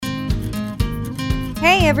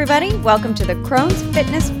Hey everybody, welcome to the Crohn's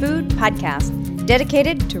Fitness Food Podcast,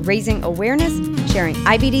 dedicated to raising awareness, sharing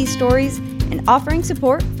IBD stories, and offering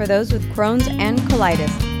support for those with Crohn's and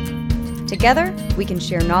colitis. Together, we can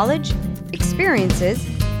share knowledge, experiences,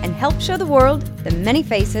 and help show the world the many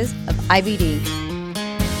faces of IBD.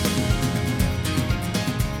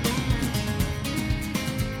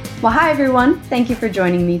 Well, hi everyone. Thank you for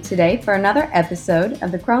joining me today for another episode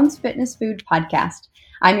of the Crohn's Fitness Food Podcast.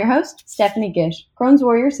 I'm your host, Stephanie Gish, Crohn's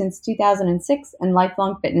warrior since 2006 and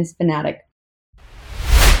lifelong fitness fanatic.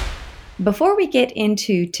 Before we get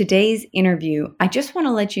into today's interview, I just want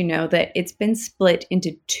to let you know that it's been split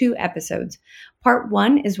into two episodes. Part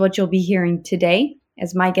one is what you'll be hearing today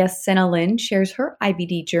as my guest Senna Lynn shares her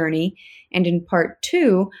IBD journey. And in part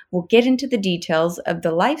two, we'll get into the details of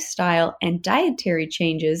the lifestyle and dietary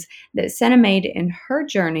changes that Senna made in her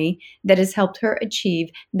journey that has helped her achieve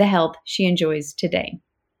the health she enjoys today.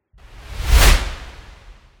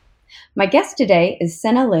 My guest today is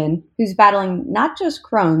Senna Lynn, who's battling not just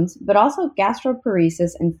Crohn's, but also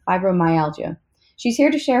gastroparesis and fibromyalgia. She's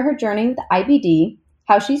here to share her journey with IBD,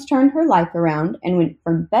 how she's turned her life around and went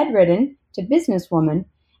from bedridden to businesswoman,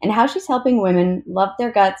 and how she's helping women love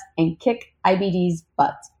their guts and kick IBD's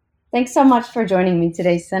butt. Thanks so much for joining me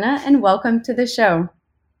today, Senna, and welcome to the show.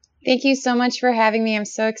 Thank you so much for having me. I'm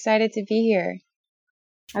so excited to be here.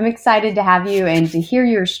 I'm excited to have you and to hear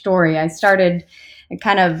your story. I started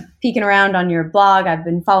kind of peeking around on your blog. I've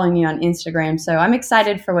been following you on Instagram, so I'm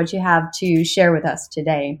excited for what you have to share with us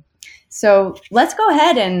today. So let's go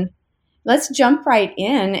ahead and let's jump right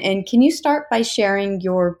in. And can you start by sharing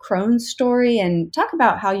your Crohn's story and talk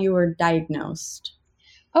about how you were diagnosed?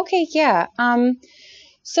 Okay, yeah.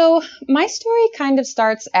 So my story kind of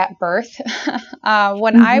starts at birth.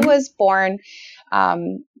 When I was born,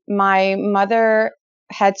 my mother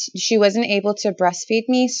she wasn't able to breastfeed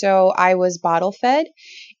me, so I was bottle fed.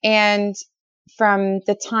 And from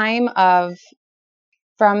the time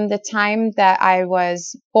that I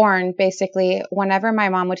was born, basically, whenever my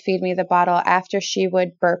mom would feed me the bottle, after she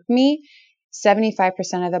would burp me,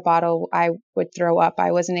 75% of the bottle I would throw up.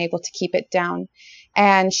 I wasn't able to keep it down.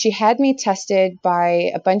 And she had me tested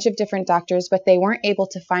by a bunch of different doctors, but they weren't able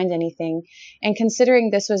to find anything. And considering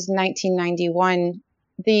this was 1991,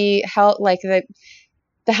 the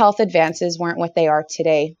health advances weren't what they are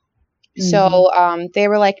today. Mm-hmm. So they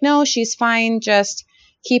were like, no, she's fine. Just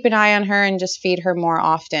keep an eye on her and just feed her more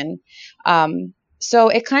often. So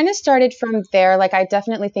it kind of started from there. Like, I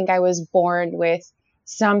definitely think I was born with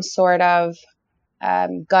some sort of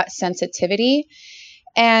gut sensitivity.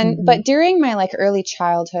 And but during my early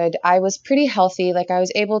childhood, I was pretty healthy. Like, I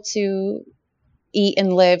was able to eat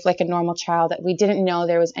and live like a normal child. We didn't know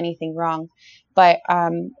there was anything wrong. But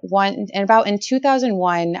in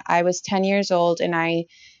 2001, I was 10 years old and I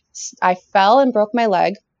fell and broke my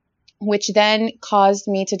leg, which then caused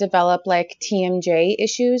me to develop TMJ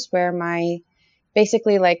issues where my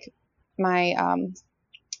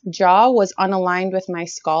jaw was unaligned with my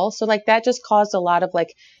skull. So that just caused a lot of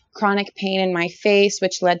chronic pain in my face,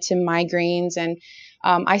 which led to migraines. And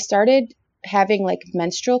I started having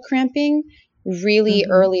menstrual cramping really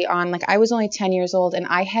early on. I was only 10 years old and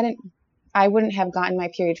I wouldn't have gotten my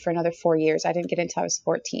period for another 4 years. I didn't get it until I was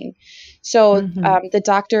 14. So the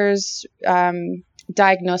doctors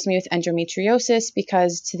diagnosed me with endometriosis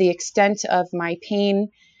because to the extent of my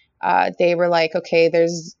pain, they were like, okay,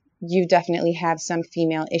 you definitely have some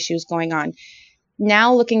female issues going on.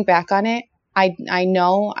 Now looking back on it, I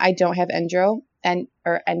know I don't have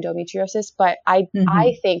endometriosis, but I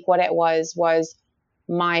think what it was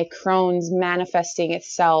my Crohn's manifesting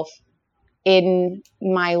itself in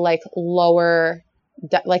my lower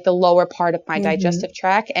part of my digestive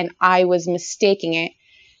tract, and I was mistaking it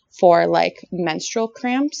for menstrual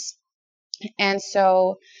cramps. And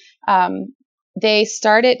so my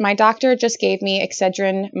doctor just gave me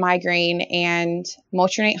Excedrin, migraine, and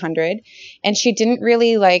Motrin 800, and she didn't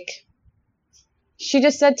really she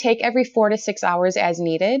just said take every 4 to 6 hours as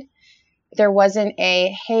needed. There wasn't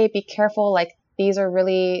hey, be careful, these are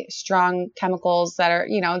really strong chemicals that are,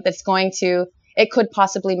 it could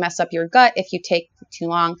possibly mess up your gut if you take too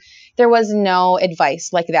long. There was no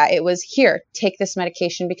advice like that. It was, here, take this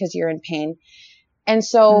medication because you're in pain. And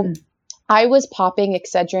so I was popping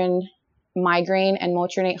Excedrin, migraine, and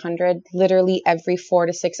Motrin 800 literally every 4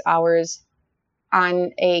 to 6 hours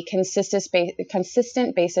on a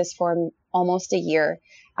consistent basis for almost a year.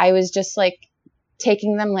 I was just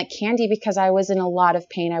taking them like candy because I was in a lot of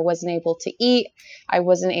pain. I wasn't able to eat. I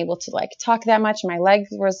wasn't able to talk that much. My leg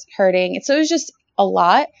was hurting. And so it was just a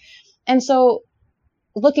lot. And so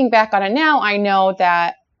looking back on it now, I know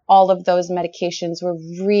that all of those medications were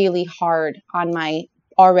really hard on my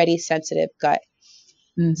already sensitive gut.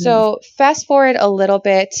 Mm-hmm. So fast forward a little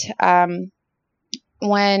bit,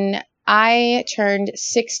 when I turned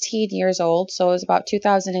 16 years old, so it was about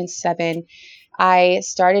 2007, I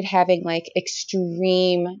started having like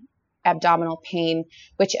extreme abdominal pain,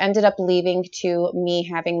 which ended up leading to me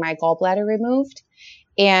having my gallbladder removed.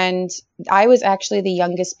 And I was actually the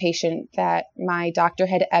youngest patient that my doctor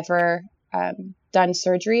had ever done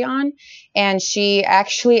surgery on. And she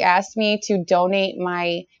actually asked me to donate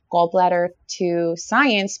my gallbladder to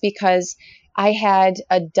science because I had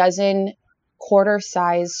a dozen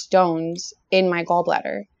quarter-size stones in my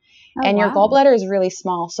gallbladder. Oh, and your gallbladder is really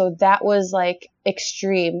small. So that was like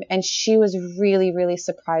extreme. And she was really, really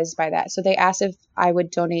surprised by that. So they asked if I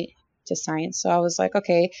would donate to science. So I was like,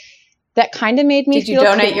 okay. That kind of made me feel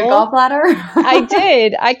cool. Did you donate your gallbladder? I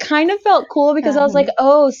did. I kind of felt cool because I was like,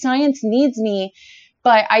 oh, science needs me.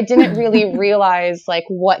 But I didn't really realize like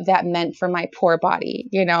what that meant for my poor body.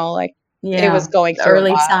 You know, like it was going through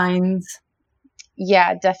early signs.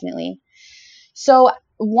 Yeah, definitely. So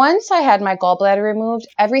once I had my gallbladder removed,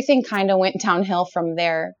 everything kind of went downhill from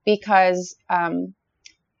there because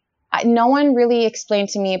no one really explained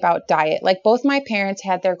to me about diet. Like both my parents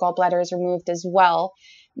had their gallbladders removed as well,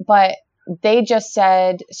 but they just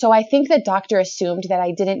said, so I think the doctor assumed that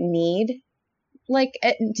I didn't need like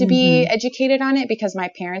to be educated on it because my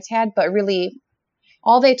parents had, but really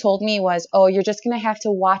all they told me was, oh, you're just going to have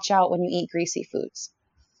to watch out when you eat greasy foods.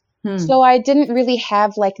 So I didn't really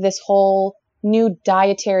have like this whole new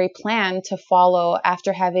dietary plan to follow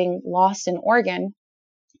after having lost an organ,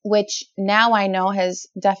 which now I know has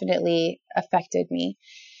definitely affected me.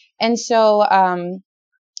 And so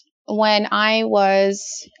when I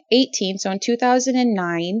was 18, so in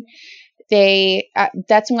 2009,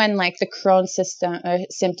 that's when like the Crohn's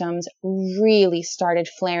symptoms really started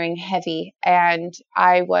flaring heavy, and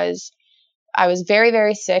I was very,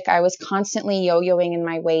 very sick. I was constantly yo-yoing in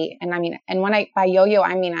my weight. And by yo-yo,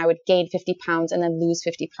 I mean, I would gain 50 pounds and then lose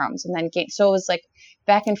 50 pounds and then gain. So it was like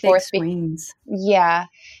back and forth. Big swings. Yeah.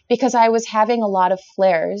 Because I was having a lot of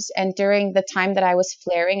flares. And during the time that I was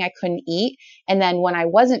flaring, I couldn't eat. And then when I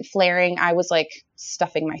wasn't flaring, I was like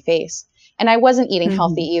stuffing my face. And I wasn't eating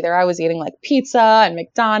healthy either. I was eating like pizza and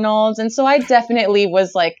McDonald's. And so I definitely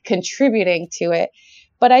was like contributing to it.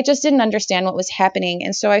 But I just didn't understand what was happening.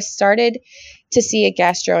 And so I started to see a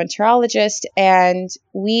gastroenterologist, and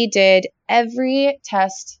we did every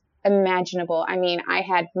test imaginable. I mean, I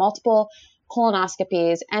had multiple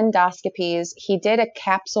colonoscopies, endoscopies. He did a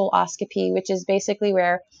capsuleoscopy, which is basically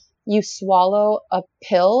where you swallow a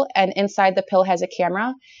pill and inside the pill has a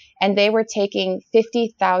camera. And they were taking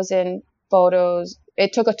 50,000 photos.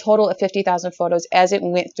 It took a total of 50,000 photos as it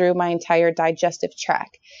went through my entire digestive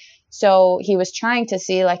tract. So he was trying to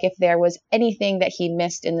see like if there was anything that he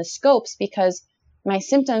missed in the scopes because my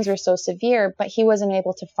symptoms were so severe, but he wasn't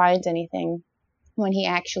able to find anything when he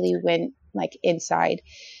actually went like inside.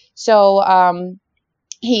 So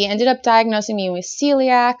he ended up diagnosing me with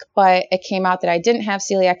celiac, but it came out that I didn't have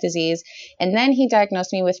celiac disease. And then he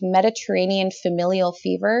diagnosed me with Mediterranean familial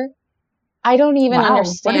fever. I don't even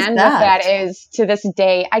understand what that is to this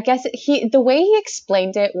day. I guess the way he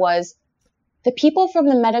explained it was, the people from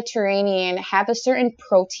the Mediterranean have a certain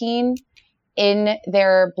protein in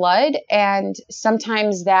their blood, and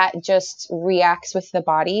sometimes that just reacts with the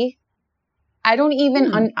body. I don't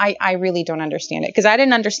even, I really don't understand it because I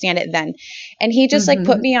didn't understand it then. And he just like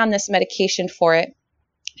put me on this medication for it.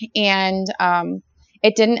 And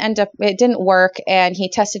it didn't work. And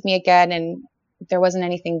he tested me again and there wasn't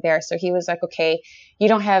anything there. So he was like, okay, you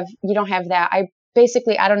don't have that. I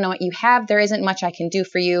don't know what you have. There isn't much I can do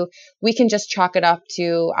for you. We can just chalk it up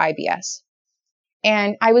to IBS.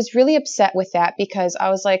 And I was really upset with that because I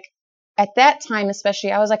was like, at that time,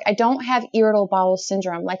 especially, I was like, I don't have irritable bowel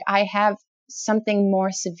syndrome. Like I have something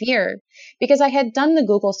more severe because I had done the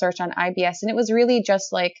Google search on IBS and it was really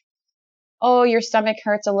just like, oh, your stomach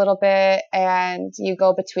hurts a little bit and you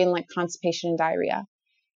go between like constipation and diarrhea.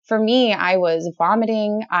 For me, I was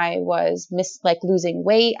vomiting. I was losing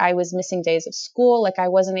weight. I was missing days of school. Like I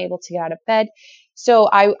wasn't able to get out of bed. So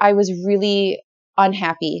I was really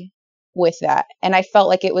unhappy with that. And I felt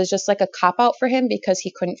like it was just like a cop out for him because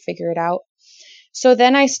he couldn't figure it out. So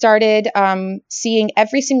then I started seeing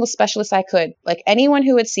every single specialist I could. Like anyone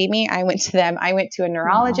who would see me, I went to them. I went to a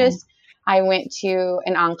neurologist. Wow. I went to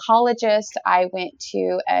an oncologist. I went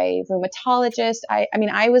to a rheumatologist. I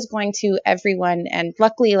was going to everyone. And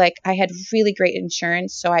luckily, like I had really great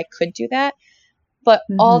insurance, so I could do that. But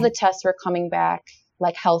all the tests were coming back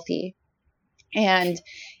like healthy. And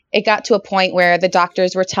it got to a point where the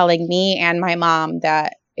doctors were telling me and my mom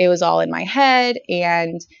that it was all in my head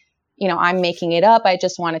and, I'm making it up. I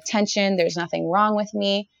just want attention. There's nothing wrong with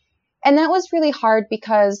me. And that was really hard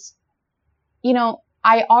because,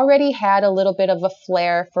 I already had a little bit of a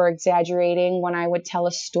flair for exaggerating when I would tell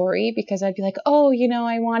a story, because I'd be like, oh,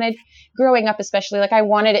 I wanted, growing up especially, like I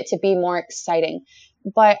wanted it to be more exciting,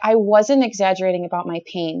 but I wasn't exaggerating about my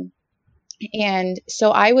pain. And so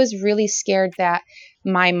I was really scared that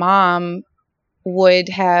my mom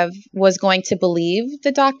was going to believe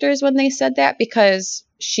the doctors when they said that, because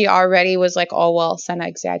she already was like, oh, well, Senna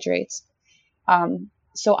exaggerates.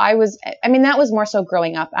 So that was more so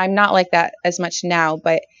growing up. I'm not like that as much now,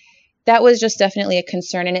 but that was just definitely a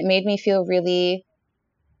concern. And it made me feel really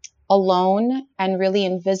alone and really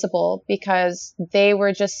invisible, because they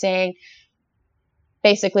were just saying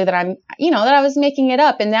basically that that I was making it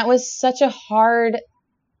up. And that was such a hard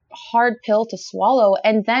pill to swallow.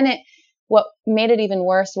 And then what made it even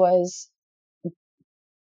worse was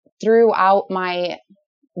throughout my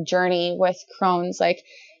journey with Crohn's, like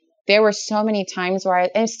there were so many times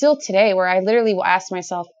and still today, where I literally will ask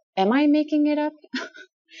myself, am I making it up?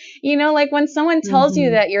 Like when someone tells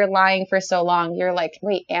you that you're lying for so long, you're like,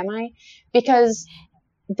 wait, am I? Because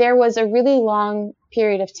there was a really long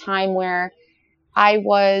period of time where I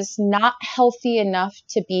was not healthy enough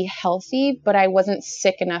to be healthy, but I wasn't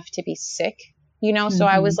sick enough to be sick, so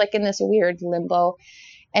I was like in this weird limbo.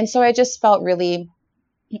 And so I just felt really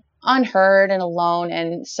unheard and alone.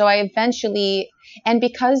 And so I eventually, and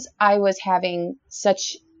because I was having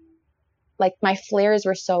such, like my flares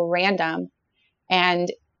were so random,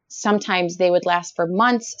 and sometimes they would last for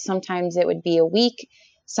months, sometimes it would be a week,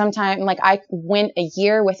 sometimes like I went a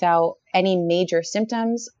year without any major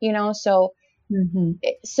symptoms, so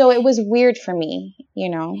so it was weird for me,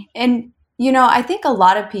 And I think a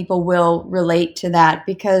lot of people will relate to that,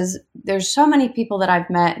 because there's so many people that I've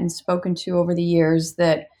met and spoken to over the years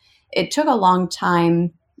that it took a long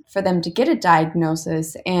time for them to get a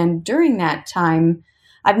diagnosis. And during that time,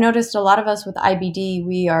 I've noticed a lot of us with IBD,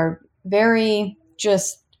 we are very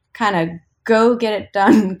just kind of go get it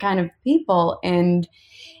done kind of people. And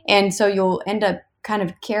so you'll end up kind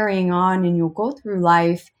of carrying on, and you'll go through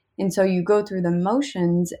life. And so you go through the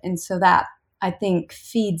motions. And so that, I think,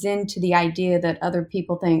 feeds into the idea that other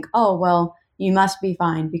people think, oh, well, you must be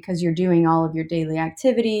fine because you're doing all of your daily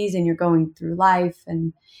activities and you're going through life.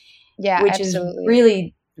 And yeah, which absolutely. is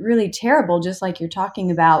really, really terrible. Just like you're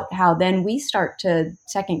talking about, how then we start to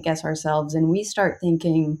second guess ourselves, and we start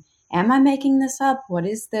thinking, am I making this up? What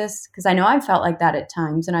is this? Because I know I've felt like that at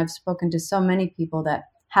times, and I've spoken to so many people that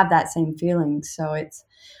have that same feeling. So it's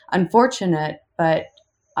unfortunate, but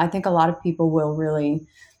I think a lot of people will really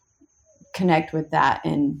connect with that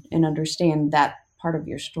and understand that part of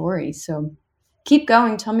your story. So keep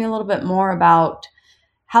going. Tell me a little bit more about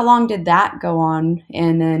how long did that go on,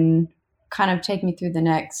 and then kind of take me through the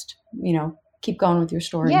next, keep going with your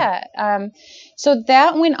story. Yeah. So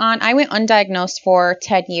that went on. I went undiagnosed for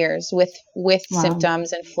 10 years with Wow.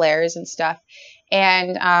 symptoms and flares and stuff.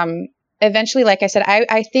 And eventually, like I said,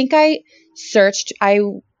 I think I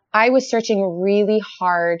was searching really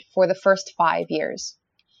hard for the first 5 years.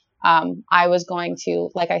 I was going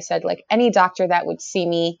to, like I said, like any doctor that would see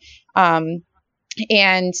me.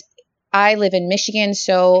 And I live in Michigan.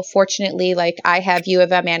 So fortunately, like I have U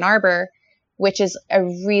of M Ann Arbor, which is a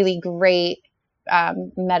really great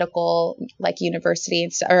medical like university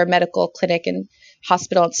or medical clinic and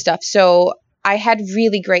hospital and stuff. So I had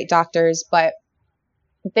really great doctors, but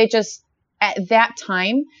they just, at that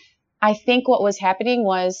time, I think what was happening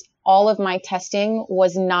was all of my testing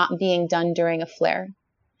was not being done during a flare.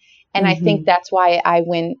 And I think that's why I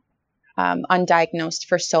went undiagnosed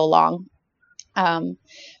for so long.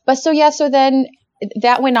 So then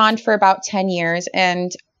that went on for about 10 years.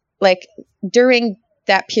 And like during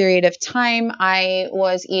that period of time, I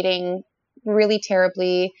was eating really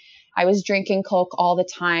terribly. I was drinking Coke all the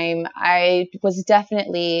time. I was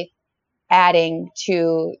definitely adding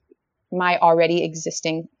to my already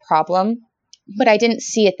existing problem, but I didn't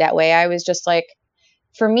see it that way. I was just like,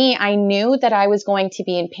 for me, I knew that I was going to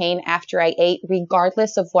be in pain after I ate,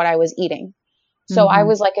 regardless of what I was eating. So I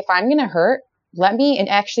was like, if I'm going to hurt, let me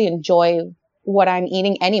actually enjoy what I'm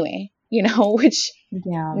eating anyway, which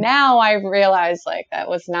now I realize like that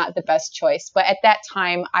was not the best choice. But at that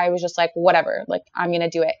time I was just like, whatever, like I'm going to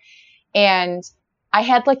do it. And I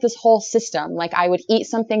had like this whole system, like I would eat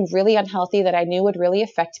something really unhealthy that I knew would really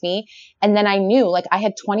affect me. And then I knew like I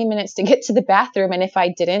had 20 minutes to get to the bathroom. And if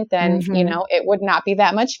I didn't, then, it would not be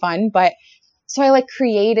that much fun. But so I like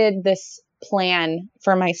created this plan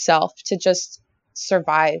for myself to just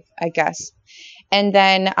survive, I guess. And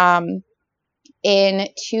then, in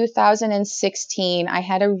 2016, I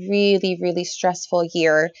had a really, really stressful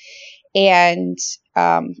year. And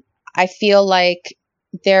I feel like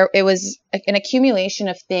it was an accumulation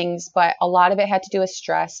of things, but a lot of it had to do with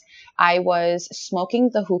stress. I was smoking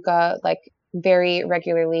the hookah like very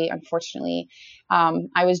regularly, unfortunately.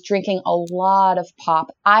 I was drinking a lot of pop.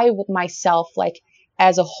 I myself, like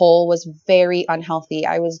as a whole, was very unhealthy.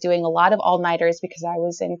 I was doing a lot of all-nighters because I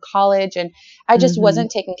was in college and I just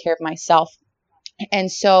wasn't taking care of myself.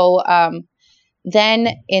 And so then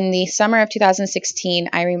in the summer of 2016,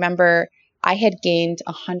 I remember I had gained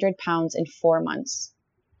 100 pounds in 4 months.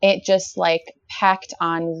 It just like packed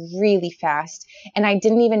on really fast. And I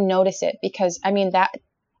didn't even notice it because I mean that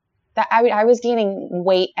I was gaining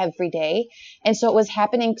weight every day. And so it was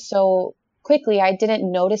happening so quickly. I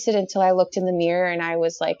didn't notice it until I looked in the mirror and I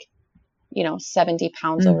was like, 70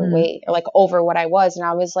 pounds overweight, or like over what I was. And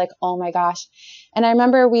I was like, oh my gosh. And I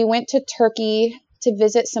remember we went to Turkey to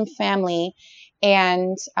visit some family.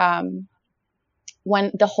 And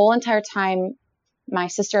when the whole entire time my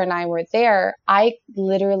sister and I were there, I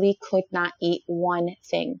literally could not eat one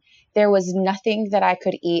thing. There was nothing that I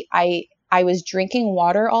could eat. I was drinking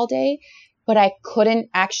water all day, but I couldn't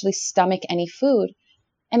actually stomach any food.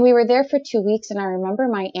 And we were there for 2 weeks. And I remember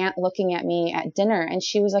my aunt looking at me at dinner and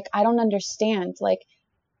she was like, I don't understand. Like,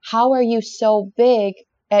 how are you so big,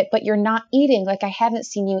 but you're not eating? Like, I haven't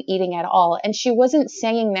seen you eating at all. And she wasn't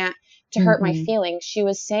saying that to hurt my feelings. She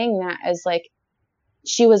was saying that as like,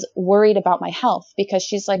 she was worried about my health because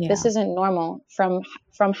she's like, this isn't normal from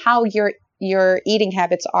how your eating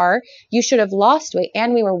habits are. You should have lost weight.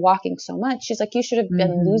 And we were walking so much. She's like, you should have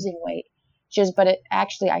been losing weight. She goes, but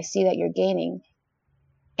I see that you're gaining.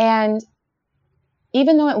 And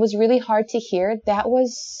even though it was really hard to hear, that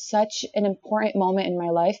was such an important moment in my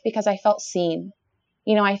life because I felt seen.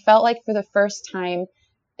 I felt like for the first time,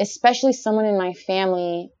 especially someone in my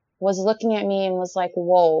family was looking at me and was like,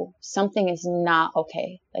 whoa, something is not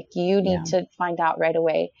okay. Like, you need to find out right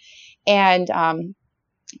away. And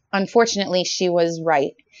unfortunately, she was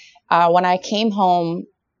right. When I came home,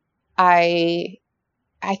 I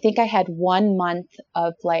think I had 1 month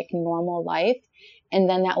of like normal life. And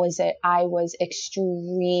then that was it. I was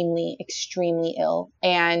extremely, extremely ill.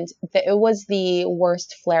 And it was the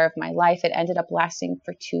worst flare of my life. It ended up lasting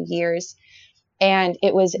for 2 years. And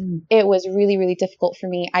it was really, really difficult for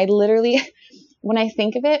me. I literally, when I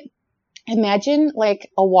think of it, imagine like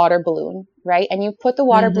a water balloon, right? And you put the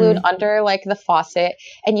water balloon under like the faucet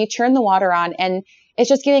and you turn the water on and it's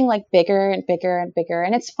just getting like bigger and bigger and bigger.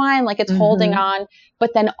 And it's fine. Like, it's holding on.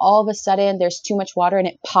 But then all of a sudden there's too much water and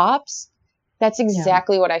it pops. That's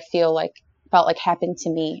exactly what I felt like happened to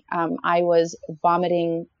me. I was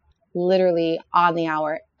vomiting literally on the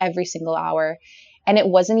hour, every single hour. And it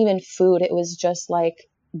wasn't even food. It was just like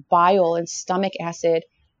bile and stomach acid.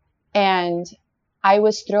 And I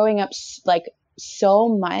was throwing up like so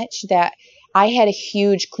much that I had a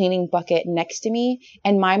huge cleaning bucket next to me.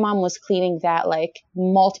 And my mom was cleaning that like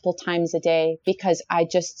multiple times a day because I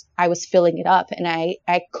was filling it up and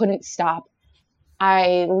I couldn't stop.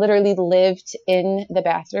 I literally lived in the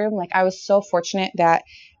bathroom. Like, I was so fortunate that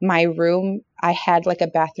my room, I had like a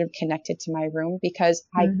bathroom connected to my room because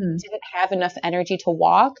I didn't have enough energy to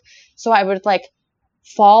walk. So I would like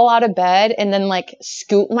fall out of bed and then like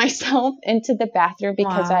scoot myself into the bathroom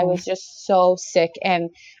because I was just so sick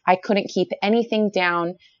and I couldn't keep anything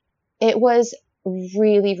down. It was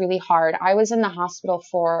really, really hard. I was in the hospital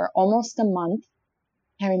for almost a month.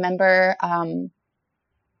 I remember,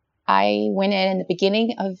 I went in the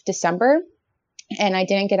beginning of December and I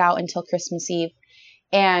didn't get out until Christmas Eve.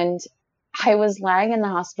 And I was lying in the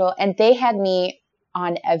hospital and they had me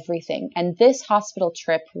on everything. And this hospital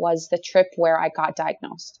trip was the trip where I got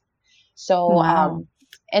diagnosed. So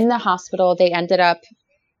in the hospital, they ended up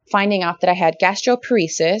finding out that I had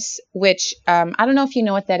gastroparesis, which I don't know if you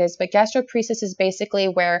know what that is, but gastroparesis is basically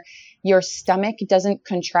where your stomach doesn't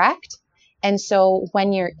contract. And so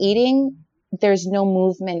when you're eating, there's no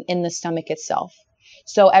movement in the stomach itself.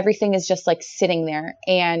 So everything is just like sitting there.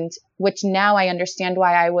 And which now I understand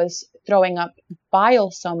why I was throwing up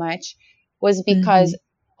bile so much was because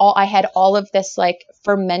I had all of this like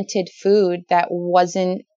fermented food that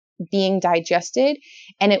wasn't being digested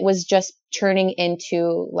and it was just turning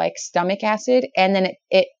into like stomach acid. And then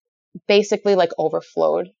it basically like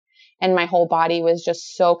overflowed. And my whole body was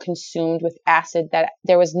just so consumed with acid that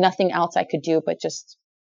there was nothing else I could do but just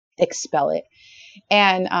expel it.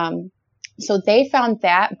 And so they found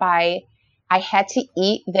that I had to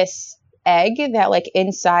eat this egg that like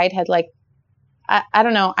inside had like, I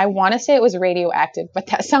don't know, I want to say it was radioactive, but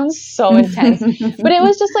that sounds so intense. But it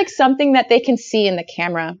was just like something that they can see in the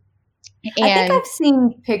camera. I think And I've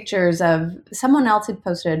seen pictures of someone else had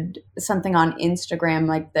posted something on Instagram,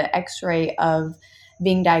 like the X-ray of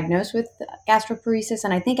being diagnosed with gastroparesis,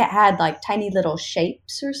 and I think it had like tiny little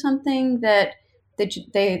shapes or something the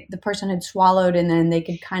person had swallowed, and then they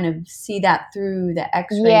could kind of see that through the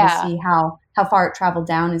X-ray to yeah, see how far it traveled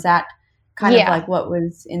down. Is that kind of yeah. like what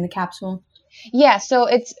was in the capsule? Yeah, so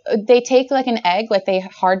it's they take like an egg, like they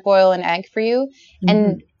hard boil an egg for you,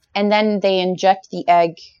 Hmm. and then they inject the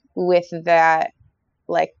egg with that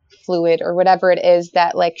like fluid or whatever it is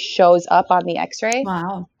that like shows up on the X-ray,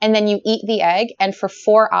 Wow. and then you eat the egg, and for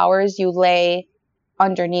 4 hours you lay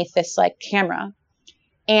underneath this like camera,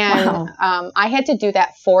 and Wow. I had to do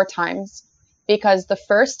that 4 times because the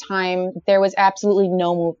first time there was absolutely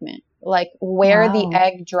no movement, like where the Wow.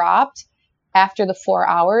 egg dropped after the 4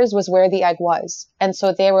 hours was where the egg was. And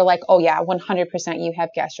so they were like, oh yeah, 100% you have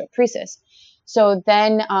gastroparesis. So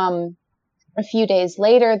then, a few days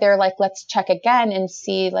later, they're like, let's check again and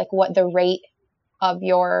see like what the rate of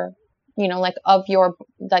your, like of your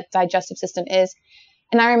like digestive system is.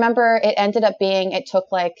 And I remember it ended up being, it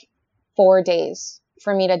took like 4 days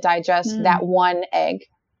for me to digest Hmm. that one egg.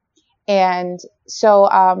 And so,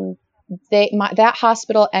 that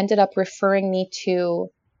hospital ended up referring me to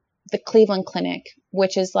the Cleveland Clinic,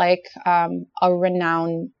 which is like a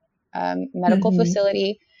renowned medical Hmm.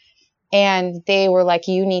 facility. And they were like,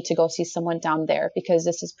 you need to go see someone down there because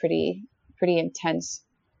this is pretty intense.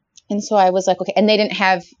 And so I was like, okay. And they didn't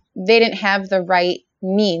have the right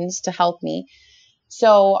means to help me.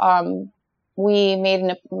 So we made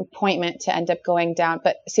an appointment to end up going down.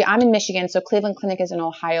 But see, I'm in Michigan, so Cleveland Clinic is in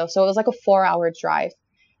Ohio. So it was like a 4-hour drive.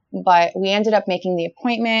 But we ended up making the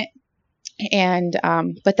appointment, and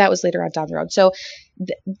but that was later on down the road.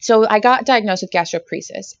 So I got diagnosed with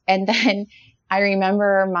gastroparesis, and then I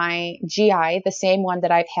remember my GI, the same one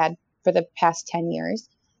that I've had for the past 10 years,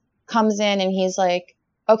 comes in and he's like,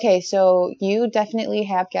 okay, so you definitely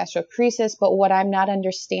have gastroparesis, but what I'm not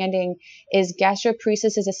understanding is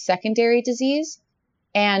gastroparesis is a secondary disease,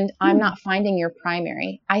 and I'm Hmm. not finding your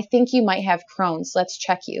primary. I think you might have Crohn's. Let's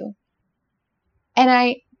check you.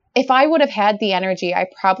 And if I would have had the energy, I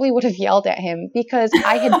probably would have yelled at him because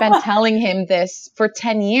I had been telling him this for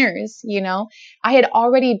 10 years. I had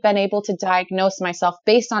already been able to diagnose myself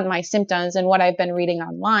based on my symptoms and what I've been reading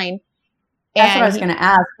online. That's what I And was going to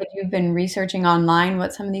ask. Had you been researching online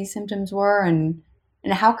what some of these symptoms were, and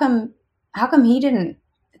how come he didn't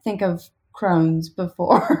think of Crohn's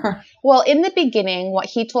before? well, in the beginning, what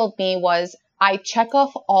he told me was I check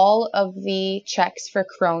off all of the checks for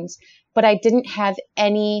Crohn's, but I didn't have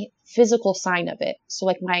any physical sign of it. So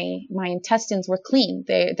like my intestines were clean.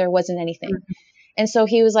 There wasn't anything. And so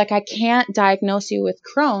he was like, I can't diagnose you with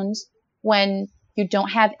Crohn's when you don't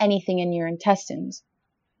have anything in your intestines.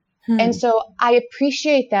 And Hmm. so I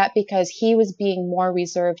appreciate that because he was being more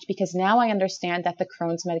reserved, because now I understand that the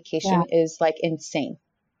Crohn's Yeah. medication is like insane.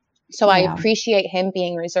 So I Yeah. appreciate him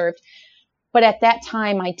being reserved. But at that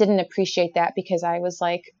time, I didn't appreciate that because I was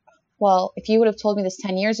like, well, if you would have told me this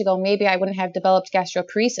 10 years ago, maybe I wouldn't have developed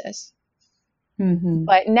gastroparesis. Hmm.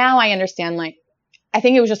 But now I understand, like, I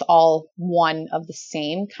think it was just all one of the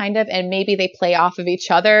same kind of, and maybe they play off of each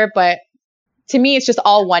other, but to me, it's just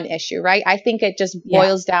all one issue, right? I think it just Yeah.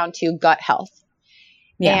 boils down to gut health.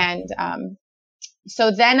 Yeah. And so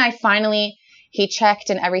then he checked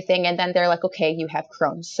and everything, and then they're like, okay, you have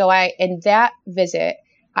Crohn's. So in that visit,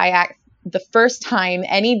 the first time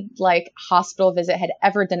any like hospital visit had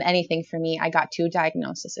ever done anything for me, I got two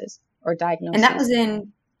diagnoses or And that diagnoses. was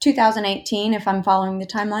in 2018, if I'm following the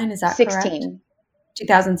timeline. Is that correct? 16.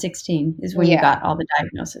 2016 is when you Yeah. got all the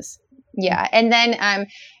diagnosis. Yeah. And then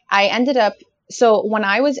I ended up, so when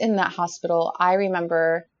I was in that hospital, I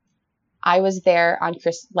remember I was there on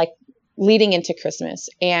like leading into Christmas,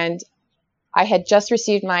 and I had just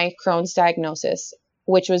received my Crohn's diagnosis,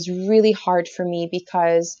 which was really hard for me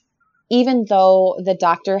because even though the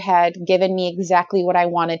doctor had given me exactly what I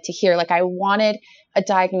wanted to hear, like I wanted a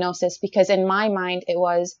diagnosis because in my mind it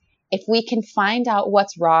was, if we can find out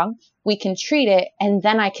what's wrong, we can treat it and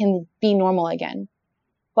then I can be normal again.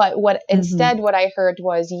 But Hmm. what I heard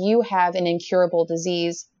was, you have an incurable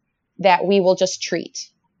disease that we will just treat.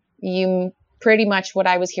 You pretty much, what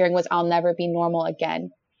I was hearing was, I'll never be normal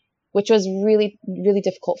again, which was really, really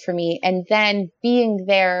difficult for me. And then being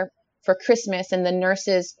there for Christmas, and the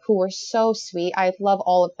nurses who were so sweet, I love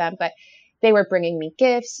all of them, but they were bringing me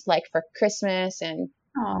gifts like for Christmas and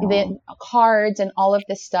Oh. the cards and all of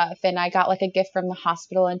this stuff. And I got like a gift from the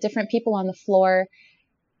hospital and different people on the floor,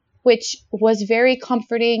 which was very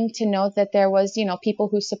comforting to know that there was, people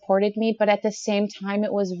who supported me. But at the same time,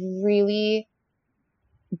 it was really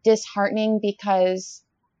disheartening because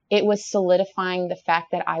it was solidifying the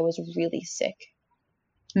fact that I was really sick.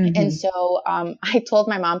 And so I told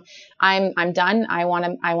my mom, I'm done. I want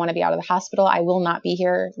to be out of the hospital. I will not be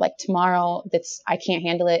here like tomorrow. I can't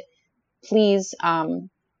handle it. Please,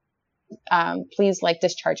 please like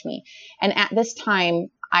discharge me. And at this time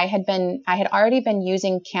I had already been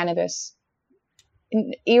using cannabis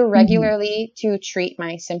irregularly to treat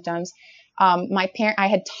my symptoms. I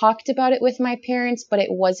had talked about it with my parents, but it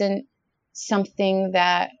wasn't something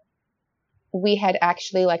that we had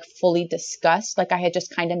actually like fully discussed. Like I had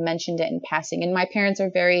just kind of mentioned it in passing, and my parents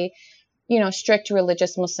are very, strict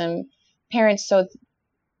religious Muslim parents. So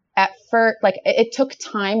at first, like it took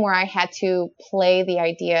time where I had to play the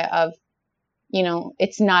idea of,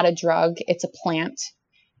 it's not a drug, it's a plant.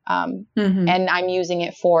 And I'm using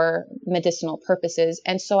it for medicinal purposes.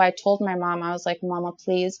 And so I told my mom, I was like, Mama,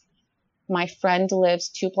 please, my friend lives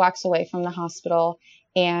 2 blocks away from the hospital.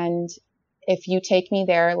 And if you take me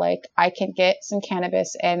there, like I can get some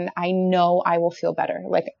cannabis and I know I will feel better.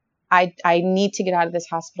 Like I need to get out of this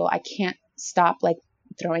hospital. I can't stop like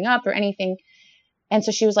throwing up or anything. And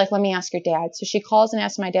so she was like, let me ask your dad. So she calls and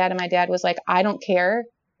asks my dad, and my dad was like, I don't care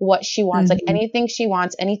what she wants, like anything she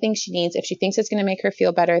wants, anything she needs. If she thinks it's going to make her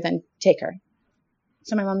feel better, then take her.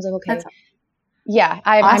 So my mom's like, okay.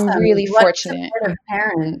 I'm really fortunate. Supportive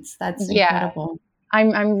parents. That's incredible.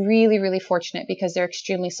 I'm really, really fortunate because they're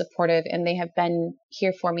extremely supportive and they have been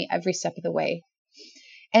here for me every step of the way.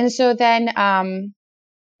 And so then,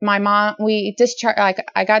 my mom,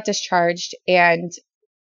 I got discharged, and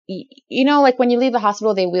like when you leave the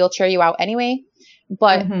hospital, they wheelchair you out anyway.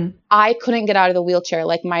 But I couldn't get out of the wheelchair.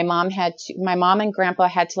 Like my mom and grandpa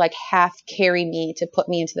had to like half carry me to put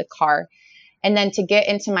me into the car. And then to get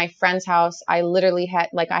into my friend's house, I literally had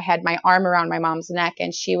my arm around my mom's neck,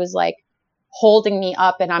 and she was like holding me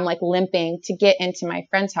up, and I'm like limping to get into my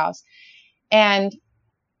friend's house. And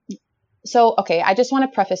so, okay, I just want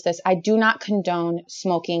to preface this. I do not condone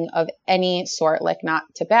smoking of any sort, like not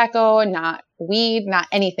tobacco, not weed, not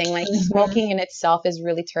anything. Like smoking in itself is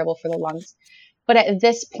really terrible for the lungs. But at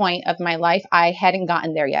this point of my life, I hadn't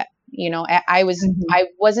gotten there yet. I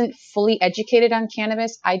wasn't fully educated on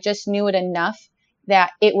cannabis. I just knew it enough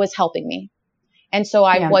that it was helping me. And so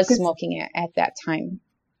I was smoking it at that time.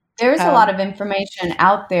 There's a lot of information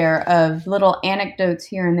out there of little anecdotes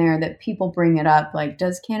here and there that people bring it up. Like,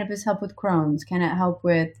 does cannabis help with Crohn's? Can it help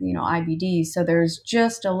with, IBD? So there's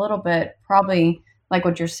just a little bit, probably like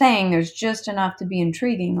what you're saying, there's just enough to be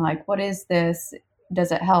intriguing. Like, what is this?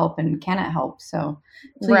 Does it help? And can it help? So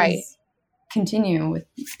please continue with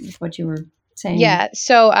what you were saying. Yeah.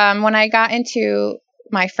 So when I got into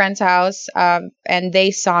my friend's house and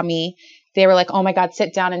they saw me, they were like, oh my God,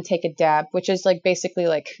 sit down and take a dab, which is like basically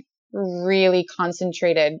like really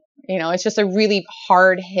concentrated. It's just a really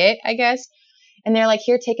hard hit, I guess. And they're like,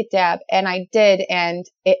 here, take a dab. And I did. And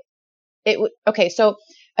okay. So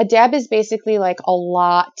a dab is basically like a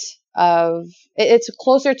lot of, it's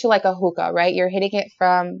closer to like a hookah, right? You're hitting it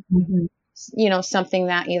from, something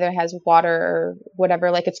that either has water or whatever,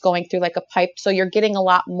 like it's going through like a pipe. So you're getting a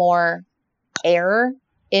lot more air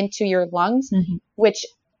into your lungs, which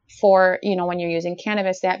for, when you're using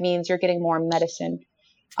cannabis, that means you're getting more medicine.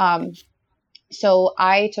 So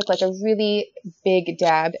I took like a really big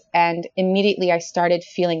dab, and immediately I started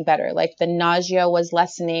feeling better. Like the nausea was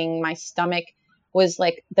lessening. My stomach was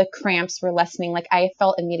like, the cramps were lessening. Like I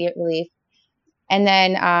felt immediate relief. And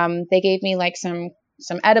then, they gave me like some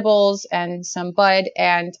edibles and some bud.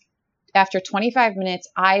 And after 25 minutes,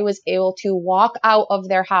 I was able to walk out of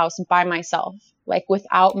their house by myself, like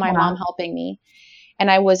without my mom helping me. And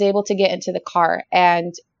I was able to get into the car.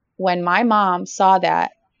 And when my mom saw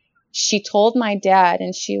that, she told my dad,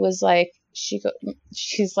 and she was like,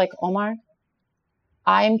 she's like, Omar,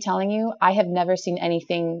 I am telling you, I have never seen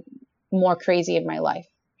anything more crazy in my life.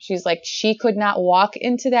 She's like, she could not walk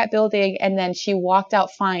into that building, and then she walked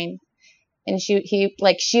out fine. And she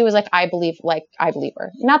was like, I believe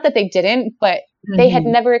her. Not that they didn't, but they had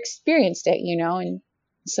never experienced it, And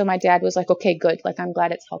so my dad was like, okay, good. Like, I'm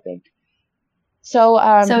glad it's helping. So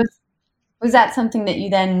was that something that you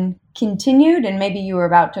then continued? And maybe you were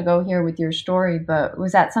about to go here with your story, but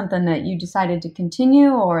was that something that you decided to continue,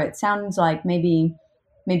 or it sounds like maybe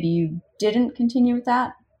you didn't continue with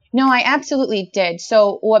that? No, I absolutely did.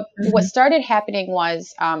 So what started happening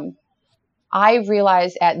was, I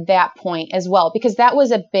realized at that point as well, because that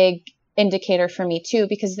was a big indicator for me too,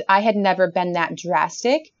 because I had never been that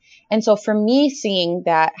drastic. And so for me, seeing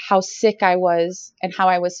that, how sick I was and how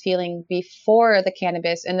I was feeling before the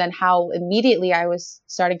cannabis, and then how immediately I was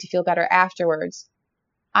starting to feel better afterwards,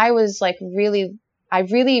 I was like, I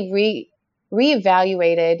really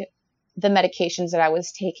reevaluated the medications that I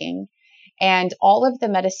was taking. And all of the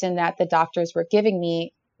medicine that the doctors were giving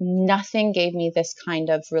me, nothing gave me this kind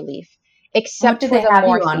of relief, except for the morphine. What did they have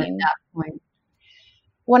you on at that point?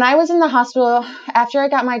 When I was in the hospital, after I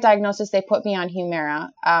got my diagnosis, they put me on Humira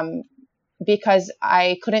because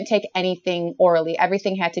I couldn't take anything orally.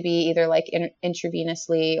 Everything had to be either like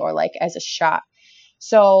intravenously or like as a shot.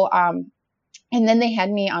 So, and then they had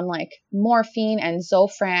me on like morphine and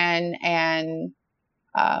Zofran and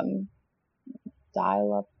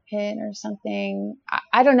Dialopin or something.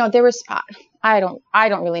 I don't know. There was, I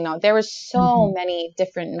don't really know. There was so many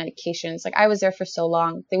different medications. Like I was there for so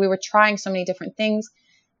long that we were trying so many different things,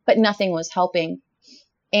 but nothing was helping.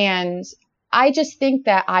 And I just think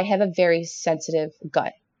that I have a very sensitive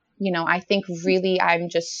gut. You know, I think really I'm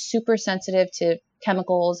just super sensitive to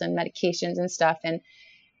chemicals and medications and stuff. And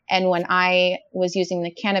when I was using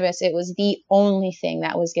the cannabis, it was the only thing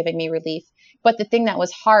that was giving me relief. But the thing that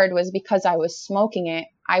was hard was because I was smoking it,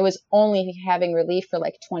 I was only having relief for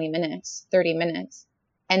like 20 minutes, 30 minutes.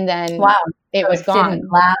 And then it was gone.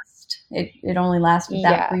 Didn't last. It only lasted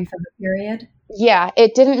that brief of a period? Yeah,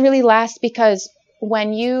 it didn't really last because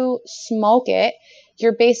when you smoke it,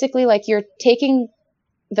 you're basically like you're taking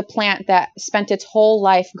the plant that spent its whole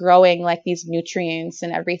life growing like these nutrients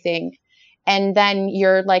and everything, and then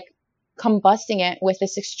you're like combusting it with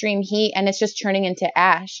this extreme heat and it's just turning into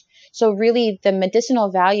ash. So really the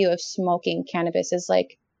medicinal value of smoking cannabis is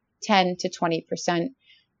like 10 to 20%.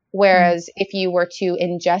 Whereas if you were to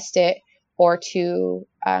ingest it or to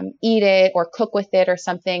eat it or cook with it or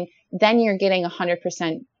something, then you're getting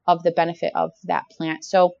 100% of the benefit of that plant.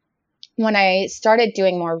 So when I started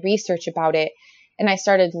doing more research about it and I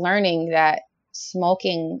started learning that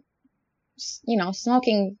smoking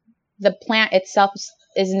the plant itself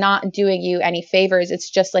is not doing you any favors. It's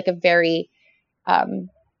just like a very,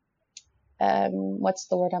 what's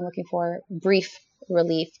the word I'm looking for? Brief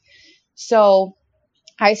relief. So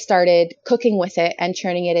I started cooking with it and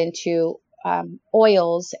turning it into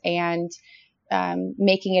oils and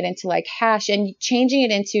making it into like hash and changing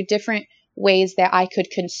it into different ways that I could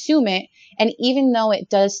consume it. And even though it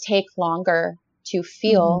does take longer to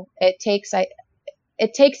feel, it takes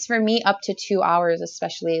for me up to 2 hours,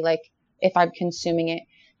 especially like if I'm consuming it,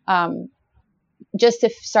 just to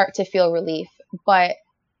start to feel relief. But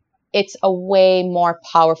it's a way more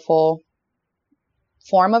powerful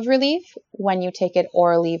form of relief when you take it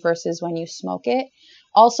orally versus when you smoke it.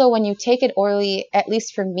 Also, when you take it orally, at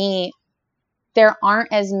least for me, there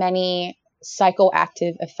aren't as many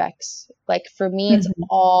psychoactive effects. Like for me, it's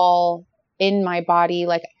all in my body.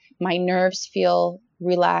 Like my nerves feel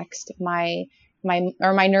relaxed. My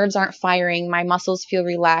nerves aren't firing. My muscles feel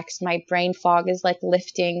relaxed. My brain fog is like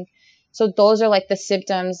lifting. So those are like the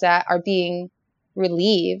symptoms that are being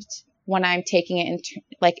relieved when I'm taking it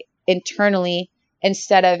internally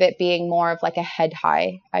instead of it being more of like a head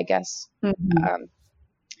high, I guess.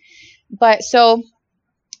 But so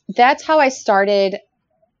that's how I started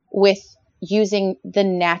with using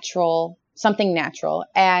something natural.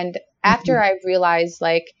 And after I realized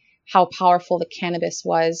like how powerful the cannabis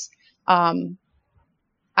was, I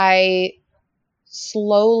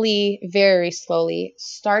very slowly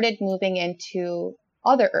started moving into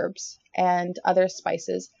other herbs and other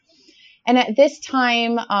spices. And at this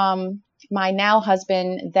time, my now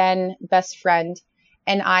husband, then best friend,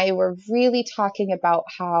 and I were really talking about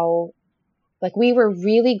how like we were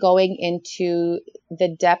really going into the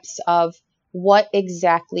depths of what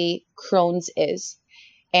exactly Crohn's is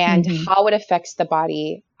and how it affects the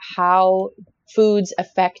body, how foods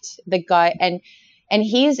affect the gut. And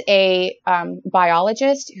he's a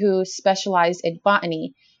biologist who specialized in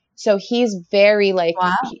botany. So he's very like,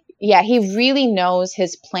 he really knows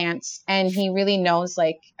his plants and he really knows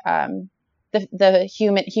like the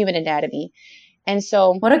human anatomy. And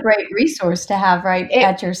so what a great resource to have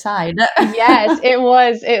at your side. Yes, it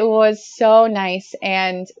was so nice.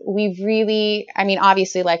 And we really, I mean,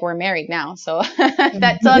 obviously like we're married now, so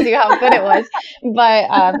that tells you how good it was.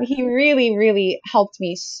 But he really, really helped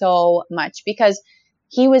me so much because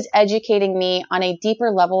he was educating me on a deeper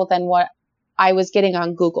level than what I was getting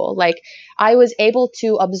on Google. Like I was able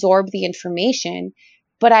to absorb the information,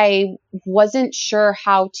 but I wasn't sure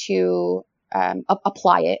how to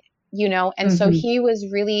apply it. And so he was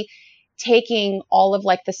really taking all of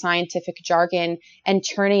like the scientific jargon and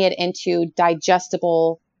turning it into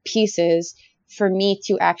digestible pieces for me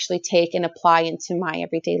to actually take and apply into my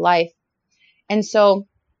everyday life. And so,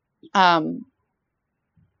 so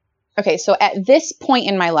at this point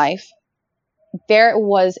in my life, there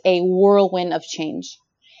was a whirlwind of change.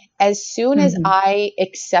 As soon as I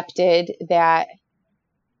accepted that,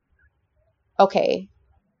 okay,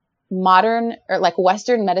 modern or like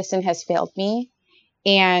Western medicine has failed me,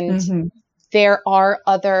 and Mm-hmm. there are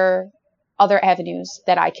other avenues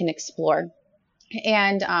that I can explore.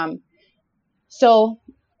 And so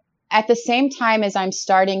at the same time as I'm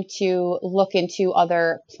starting to look into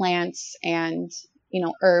other plants and,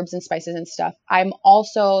 herbs and spices and stuff, I'm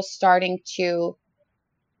also starting to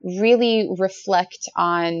really reflect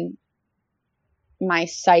on my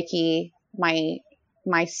psyche,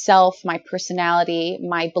 myself, my personality,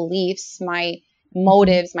 my beliefs, my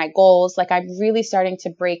motives, my goals. Like, I'm really starting to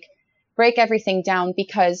break everything down,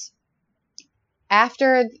 because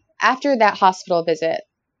after that hospital visit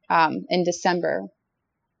in December,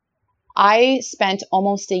 I spent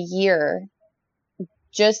almost a year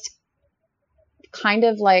just kind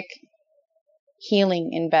of like healing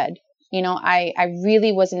in bed. I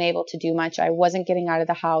really wasn't able to do much. I wasn't getting out of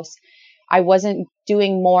the house. I wasn't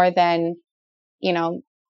doing more than,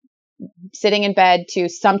 sitting in bed to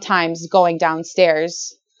sometimes going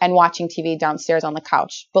downstairs and watching TV downstairs on the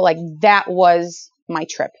couch. But like, that was my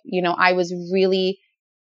trip. I was really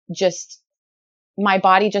just, my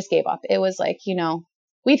body just gave up. It was like,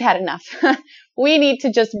 we've had enough. We need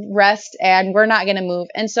to just rest, and we're not going to move.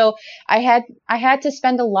 And so I had to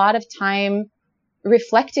spend a lot of time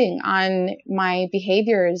reflecting on my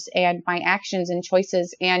behaviors and my actions and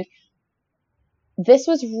choices. And this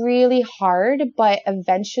was really hard, but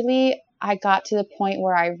eventually I got to the point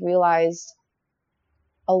where I realized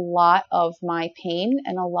a lot of my pain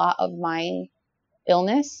and a lot of my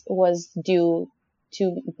illness was due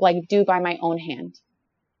by my own hand.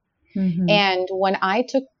 Mm-hmm. And when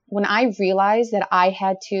I realized that I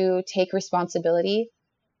had to take responsibility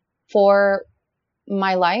for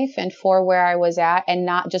my life and for where I was at, and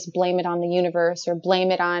not just blame it on the universe or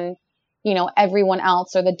blame it on, everyone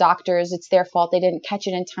else or the doctors, it's their fault, they didn't catch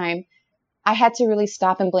it in time. I had to really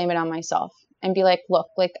stop and blame it on myself and be like, look,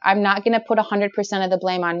 like, I'm not going to put 100% of the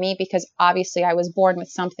blame on me, because obviously I was born with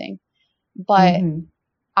something, but Mm-hmm.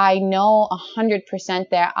 I know 100%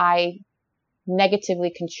 that I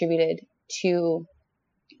negatively contributed to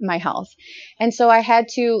my health. And so I had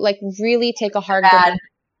to like really take a hard look.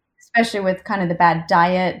 Especially with kind of the bad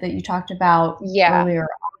diet that you talked about earlier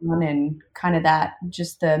on, and kind of that,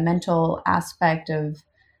 just the mental aspect of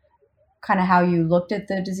kind of how you looked at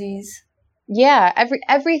the disease. Yeah.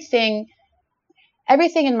 Everything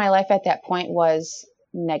in my life at that point was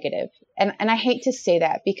negative. And I hate to say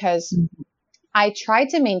that, because Mm-hmm. I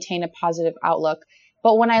tried to maintain a positive outlook,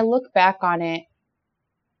 but when I look back on it,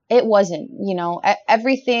 it wasn't,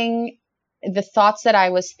 everything, the thoughts that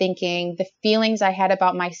I was thinking, the feelings I had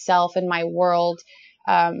about myself and my world,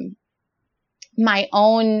 my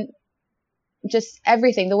own, just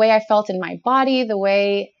everything, the way I felt in my body, the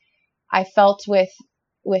way I felt with,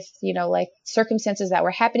 like circumstances that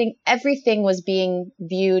were happening, everything was being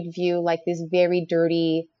viewed like these very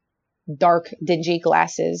dirty, dark, dingy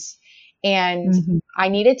glasses. And Mm-hmm. I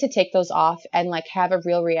needed to take those off and like have a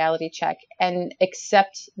real reality check and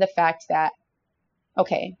accept the fact that,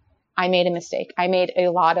 okay, I made a mistake. I made a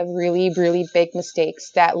lot of really, really big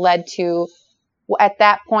mistakes that led to, at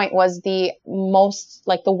that point, was the most,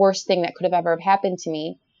 like, the worst thing that could have ever happened to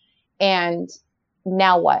me. And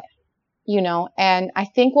now what? And I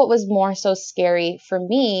think what was more so scary for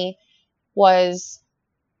me was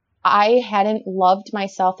I hadn't loved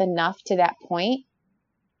myself enough to that point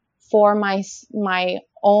for my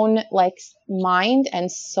own like mind and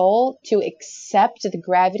soul to accept the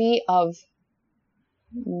gravity of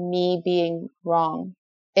me being wrong,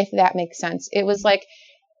 if that makes sense. It was like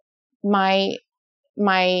my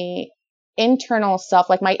internal self,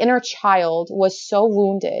 like my inner child, was so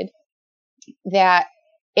wounded that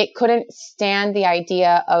it couldn't stand the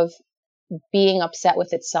idea of being upset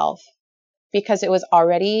with itself, because it was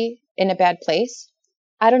already in a bad place.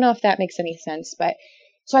 I don't know if that makes any sense, but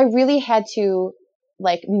so I really had to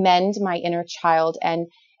like mend my inner child and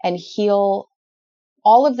heal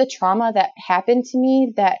all of the trauma that happened to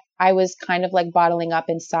me that I was kind of like bottling up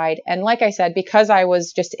inside. And like I said, because I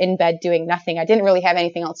was just in bed doing nothing, I didn't really have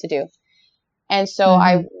anything else to do. And so Mm-hmm.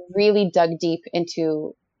 I really dug deep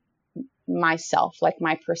into myself, like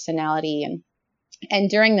my personality. And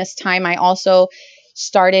during this time, I also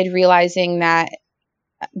started realizing that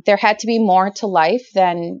there had to be more to life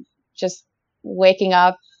than just waking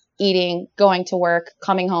up, eating, going to work,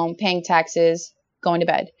 coming home, paying taxes, going to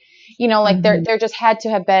bed. Like Mm-hmm. there just had to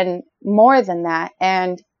have been more than that.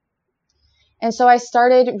 And so I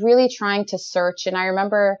started really trying to search. And I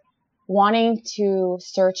remember wanting to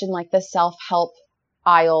search in like the self-help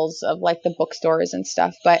aisles of like the bookstores and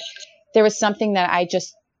stuff. But there was something that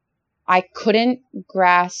I couldn't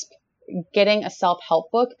grasp getting a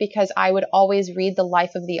self-help book because I would always read the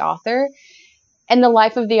life of the author. And the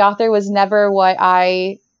life of the author was never what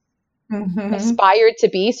I aspired to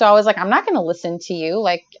be. So I was like, I'm not going to listen to you.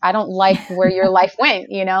 Like, I don't like where your life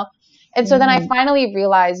went, you know? And so then I finally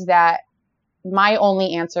realized that my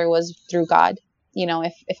only answer was through God. You know,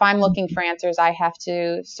 if I'm looking for answers, I have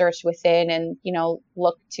to search within and, you know,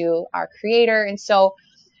 look to our creator. And so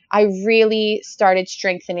I really started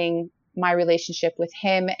strengthening my relationship with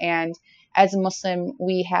him. And as a Muslim,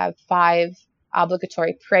 we have 5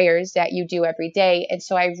 obligatory prayers that you do every day. And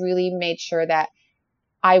so I really made sure that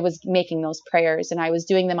I was making those prayers and I was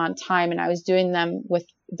doing them on time and I was doing them with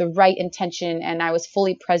the right intention and I was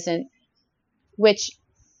fully present, which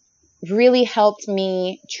really helped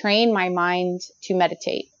me train my mind to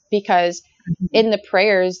meditate because in the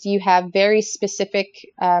prayers you have very specific,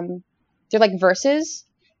 they're like verses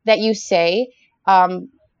that you say,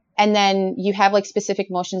 and then you have like specific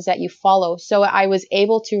motions that you follow. So I was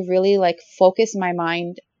able to really like focus my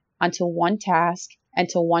mind onto one task and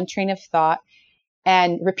to one train of thought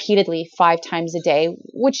and repeatedly 5 times a day,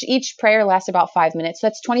 which each prayer lasts about 5 minutes. So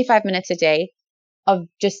that's 25 minutes a day of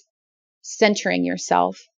just centering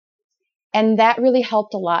yourself. And that really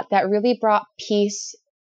helped a lot. That really brought peace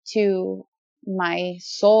to my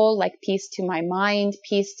soul, like peace to my mind,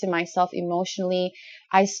 peace to myself emotionally.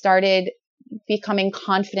 I started becoming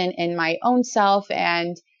confident in my own self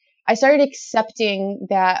and I started accepting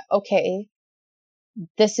that, okay,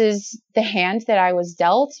 this is the hand that I was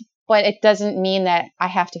dealt, but it doesn't mean that I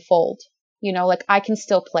have to fold, you know, like I can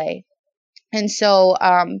still play. And so,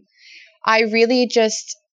 I really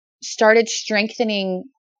just started strengthening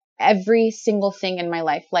every single thing in my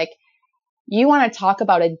life. Like, you want to talk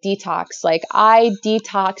about a detox. Like, I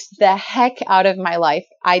detoxed the heck out of my life.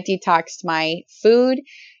 I detoxed my food.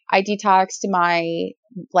 I detoxed my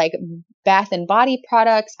like bath and body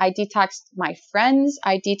products. I detoxed my friends.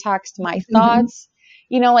 I detoxed my thoughts.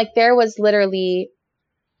 You know, like there was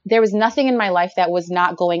nothing in my life that was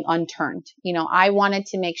not going unturned. You know, I wanted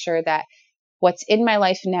to make sure that what's in my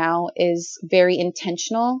life now is very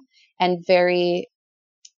intentional and very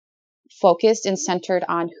focused and centered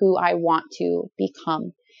on who I want to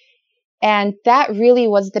become. And that really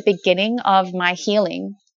was the beginning of my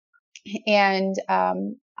healing. And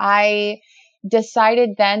I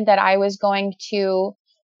decided then that I was going to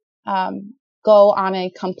go on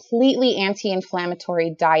a completely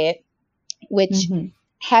anti-inflammatory diet, which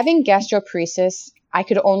having gastroparesis, I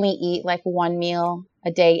could only eat like 1 meal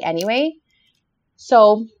a day anyway.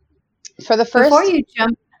 So for the first...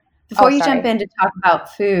 Before you jump in to talk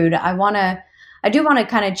about food, I do want to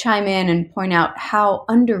kind of chime in and point out how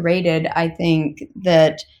underrated I think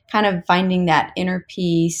that kind of finding that inner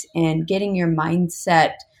peace and getting your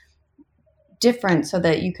mindset different so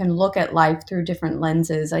that you can look at life through different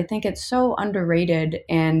lenses. I think it's so underrated,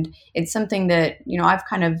 and it's something that, you know, I've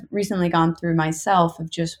kind of recently gone through myself of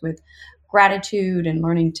just with gratitude and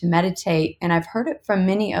learning to meditate. And I've heard it from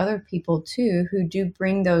many other people too, who do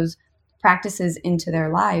bring those practices into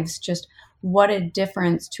their lives, just what a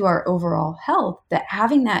difference to our overall health that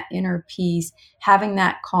having that inner peace, having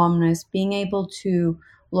that calmness, being able to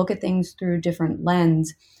look at things through a different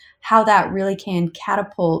lens, how that really can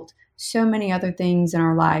catapult so many other things in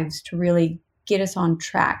our lives to really get us on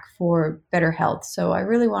track for better health. So I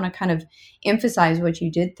really want to kind of emphasize what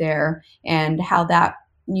you did there and how that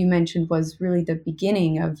you mentioned was really the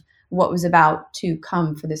beginning of what was about to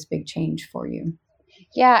come for this big change for you.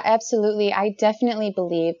 Yeah, absolutely. I definitely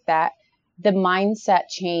believe that the mindset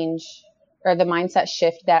change or the mindset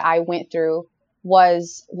shift that I went through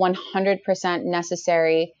was 100%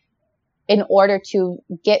 necessary in order to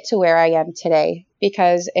get to where I am today.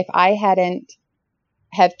 Because if I hadn't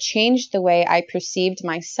have changed the way I perceived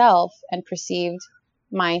myself and perceived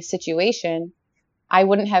my situation, I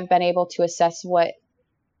wouldn't have been able to assess what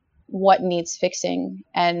needs fixing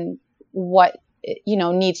and what, you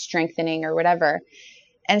know, needs strengthening or whatever.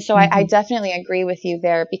 And so I definitely agree with you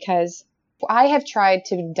there, because I have tried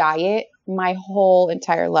to diet my whole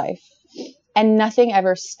entire life and nothing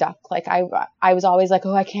ever stuck. Like I was always like,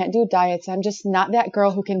 oh, I can't do diets. I'm just not that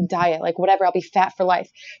girl who can diet, like whatever, I'll be fat for life.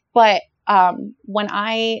 But when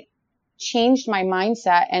I changed my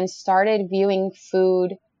mindset and started viewing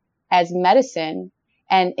food as medicine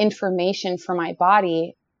and information for my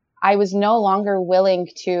body, I was no longer willing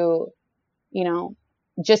to, you know,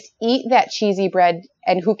 just eat that cheesy bread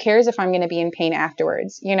and who cares if I'm going to be in pain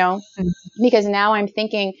afterwards, you know? Because now I'm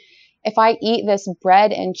thinking, if I eat this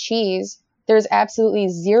bread and cheese, there's absolutely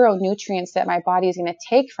zero nutrients that my body is going to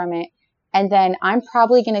take from it. And then I'm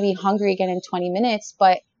probably going to be hungry again in 20 minutes,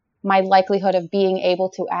 but my likelihood of being able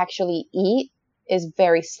to actually eat is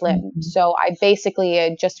very slim. So I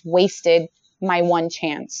basically just wasted my one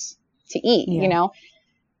chance to eat, you know?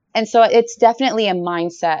 And so it's definitely a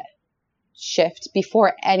mindset shift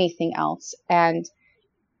before anything else. And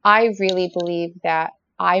I really believe that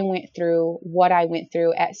I went through what I went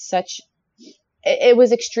through at such, it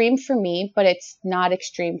was extreme for me, but it's not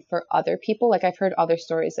extreme for other people. Like I've heard other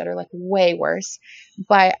stories that are like way worse,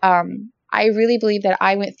 but I really believe that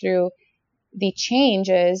I went through the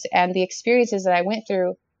changes and the experiences that I went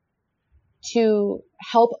through to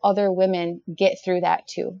help other women get through that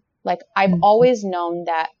too. Like I've always known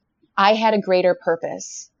that I had a greater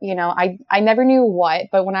purpose. You know, I never knew what,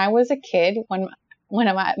 but when I was a kid,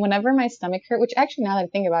 whenever my stomach hurt, which actually now that I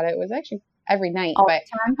think about it, it was actually every night, all but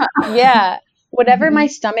the time. yeah, whenever my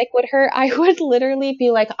stomach would hurt, I would literally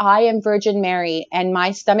be like, I am Virgin Mary and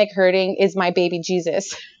my stomach hurting is my baby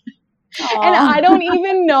Jesus. And I don't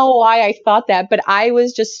even know why I thought that, but I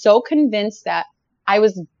was just so convinced that I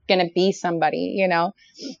was going to be somebody, you know?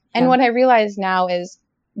 And what I realize now is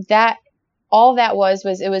that all that was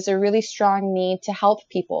it was a really strong need to help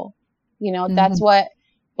people. You know, that's what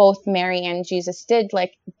both Mary and Jesus did.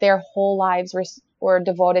 Like their whole lives were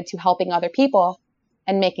devoted to helping other people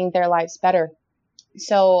and making their lives better.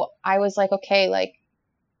 So I was like, okay, like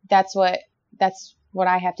that's what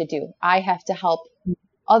I have to do. I have to help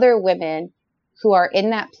other women who are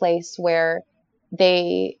in that place where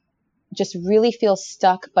they just really feel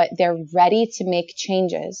stuck, but they're ready to make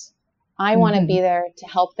changes. I want to be there to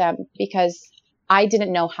help them because I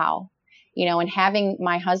didn't know how, you know, and having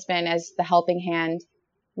my husband as the helping hand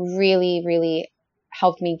really, really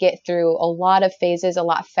helped me get through a lot of phases a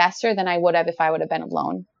lot faster than I would have if I would have been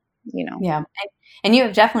alone, you know? Yeah. And you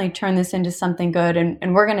have definitely turned this into something good.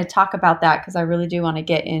 And we're going to talk about that because I really do want to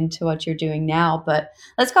get into what you're doing now. But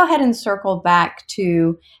let's go ahead and circle back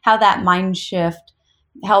to how that mind shift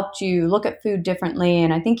helped you look at food differently.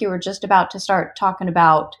 And I think you were just about to start talking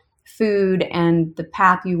about food and the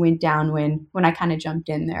path you went down when I kind of jumped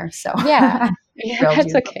in there. So yeah,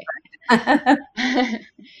 that's okay.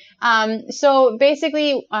 So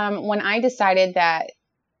basically, when I decided that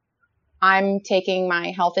I'm taking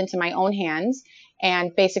my health into my own hands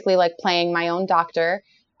and basically like playing my own doctor,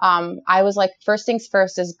 I was like, first things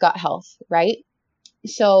first is gut health, right?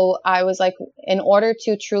 So I was like, in order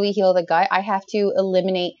to truly heal the gut, I have to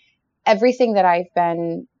eliminate everything that I've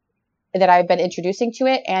been introducing to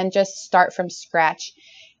it and just start from scratch.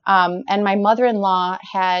 And my mother-in-law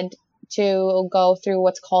had to go through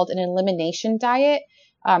what's called an elimination diet.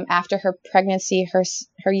 After her pregnancy,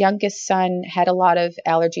 her youngest son had a lot of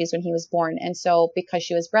allergies when he was born. And so because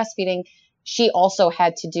she was breastfeeding, she also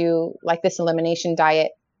had to do like this elimination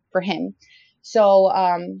diet for him. So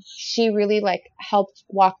she really like helped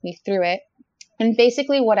walk me through it. And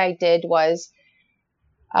basically what I did was,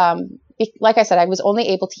 like I said, I was only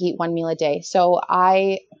able to eat one meal a day. So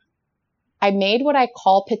I made what I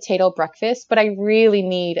call potato breakfast, but I really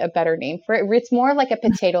need a better name for it. It's more like a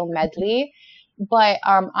potato medley. But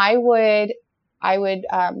I would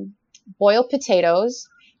boil potatoes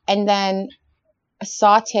and then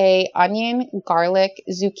saute onion, garlic,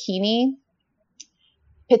 zucchini,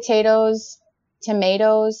 potatoes,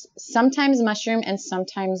 tomatoes, sometimes mushroom, and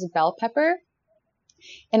sometimes bell pepper.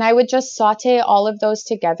 And I would just saute all of those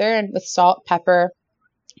together and with salt, pepper,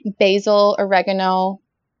 basil, oregano,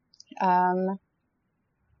 cayenne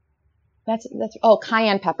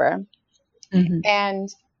pepper. And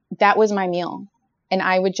that was my meal. And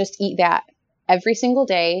I would just eat that every single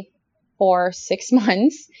day for 6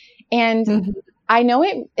 months. And I know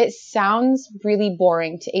it sounds really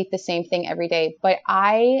boring to eat the same thing every day, but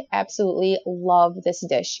I absolutely love this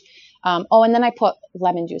dish. And then I put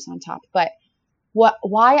lemon juice on top. But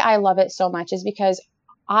why I love it so much is because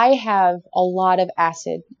I have a lot of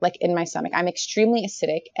acid like in my stomach. I'm extremely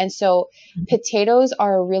acidic. And so potatoes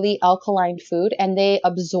are a really alkaline food and they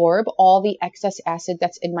absorb all the excess acid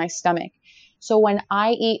that's in my stomach. So when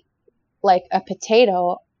I eat like a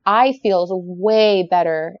potato, I feel way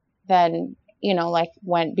better than, you know, like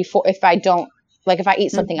if I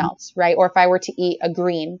eat something else, right? Or if I were to eat a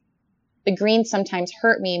green, the greens sometimes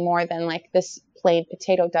hurt me more than like this plain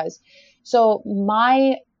potato does. So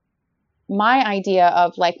my idea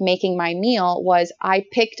of like making my meal was I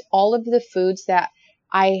picked all of the foods that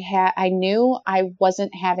I knew I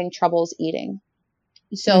wasn't having troubles eating.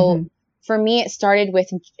 So for me,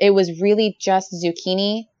 it was really just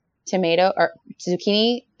zucchini,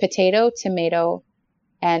 potato, tomato,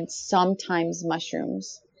 and sometimes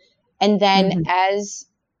mushrooms. And then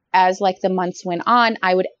as like the months went on,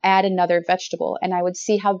 I would add another vegetable and I would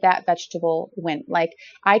see how that vegetable went. Like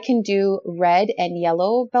I can do red and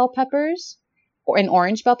yellow bell peppers. and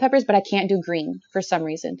orange bell peppers, but I can't do green for some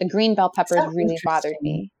reason. The green bell peppers really bothered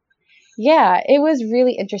me. Yeah, it was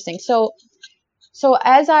really interesting. So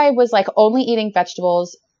as I was like only eating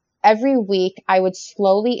vegetables, every week I would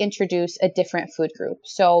slowly introduce a different food group.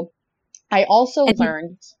 So I also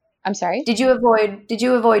learned, I'm sorry? Did you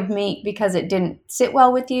avoid meat because it didn't sit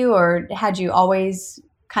well with you, or had you always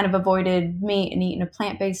kind of avoided meat and eaten a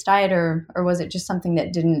plant-based diet, or was it just something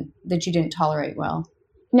that you didn't tolerate well?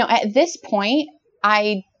 No, at this point,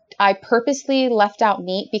 I purposely left out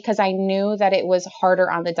meat because I knew that it was harder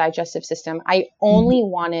on the digestive system. I only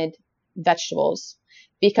wanted vegetables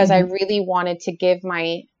because I really wanted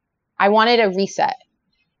to I wanted a reset,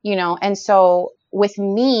 and so with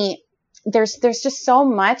meat, there's just so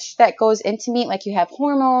much that goes into meat. Like you have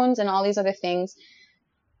hormones and all these other things.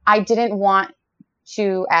 I didn't want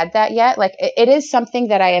to add that yet. Like it is something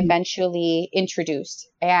that I eventually introduced.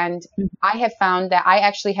 And I have found that I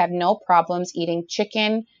actually have no problems eating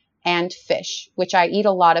chicken and fish, which I eat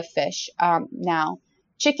a lot of fish now.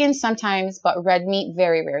 Chicken sometimes, but red meat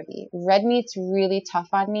very rarely. Red meat's really tough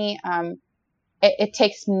on me. It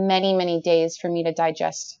takes many, many days for me to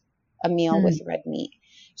digest a meal with red meat.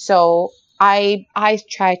 So I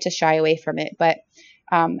try to shy away from it. But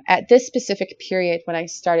at this specific period when I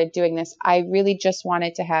started doing this, I really just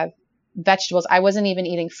wanted to have vegetables. I wasn't even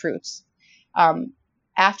eating fruits.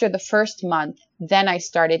 After the first month, then I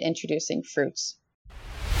started introducing fruits.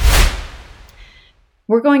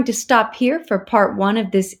 We're going to stop here for part 1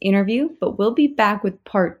 of this interview, but we'll be back with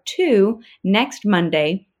part 2 next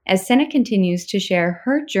Monday as Senna continues to share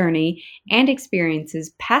her journey and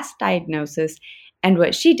experiences past diagnosis and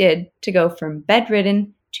what she did to go from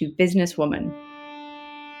bedridden to businesswoman.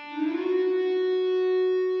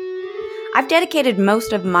 I've dedicated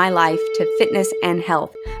most of my life to fitness and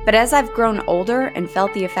health, but as I've grown older and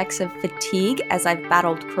felt the effects of fatigue as I've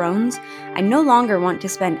battled Crohn's, I no longer want to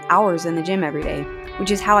spend hours in the gym every day,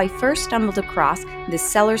 which is how I first stumbled across the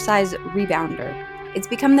Cellercise Rebounder. It's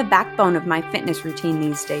become the backbone of my fitness routine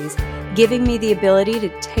these days, giving me the ability to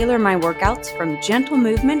tailor my workouts from gentle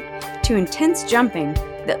movement to intense jumping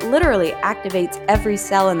that literally activates every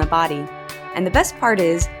cell in the body. And the best part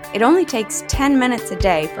is, it only takes 10 minutes a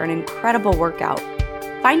day for an incredible workout.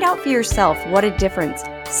 Find out for yourself what a difference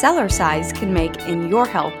Cellercise can make in your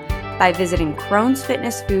health by visiting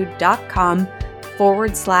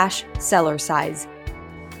cronsfitnessfood.com/Cellercise.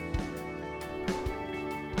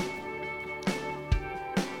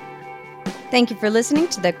 Thank you for listening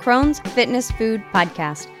to the Crohn's Fitness Food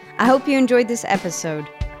Podcast. I hope you enjoyed this episode.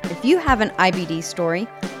 If you have an IBD story,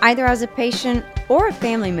 either as a patient or a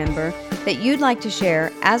family member that you'd like to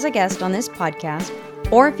share as a guest on this podcast,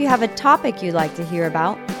 or if you have a topic you'd like to hear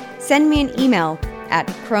about, send me an email at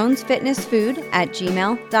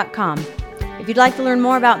cronsfitnessfood@gmail.com. If you'd like to learn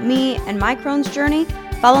more about me and my Crohn's journey,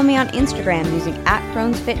 follow me on Instagram using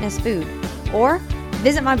 @cronsfitnessfood, or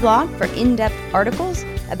visit my blog for in-depth articles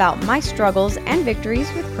about my struggles and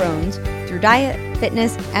victories with Crohn's through diet,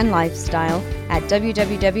 fitness, and lifestyle at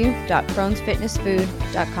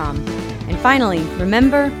www.cronsfitnessfood.com. And finally,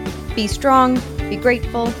 remember, be strong, be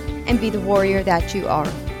grateful, and be the warrior that you are.